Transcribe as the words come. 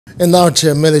In now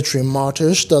to military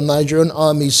matters, the Nigerian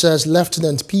army says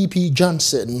Lieutenant P.P.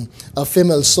 Johnson, a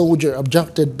female soldier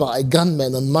abducted by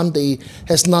gunmen on Monday,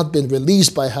 has not been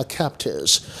released by her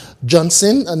captors.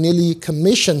 Johnson, a newly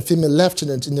commissioned female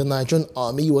lieutenant in the Nigerian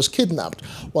army, was kidnapped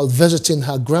while visiting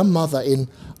her grandmother in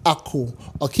Aku,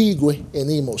 Okigwe in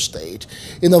Imo State.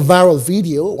 In a viral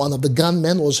video, one of the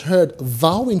gunmen was heard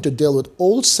vowing to deal with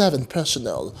all 7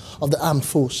 personnel of the armed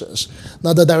forces.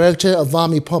 Now, the Director of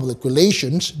Army Public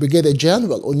Relations, Brigadier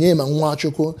General Onyema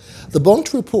Nwachukwu,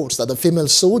 debunked reports that the female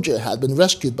soldier had been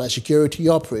rescued by security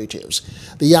operatives.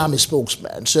 The army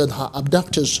spokesman said her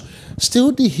abductors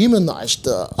still dehumanized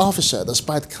the officer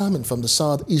despite coming from the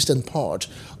southeastern part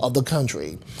of the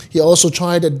country. He also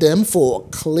chided them for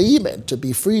claiming to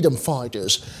be freedom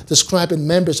fighters, describing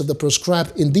members of the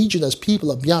proscribed indigenous people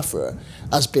of Biafra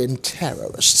as being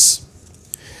terrorists.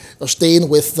 Now, staying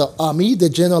with the Army, the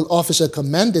General Officer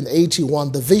Commanding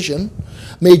 81 Division,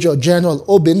 Major General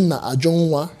Obinna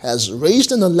Ajonwa, has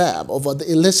raised an alarm over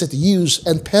the illicit use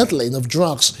and peddling of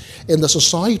drugs in the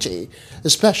society,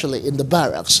 especially in the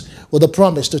barracks, with a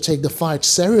promise to take the fight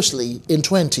seriously in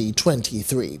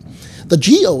 2023. The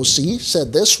GOC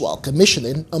said this while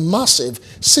commissioning a massive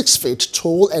 6 feet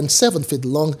tall and 7 feet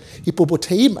long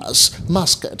hippopotamus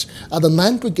mascot at the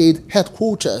 9th Brigade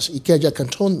headquarters, Ikeja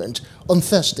Cantonment, on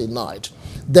Thursday night.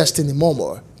 Destiny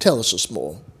Momo tells us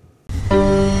more.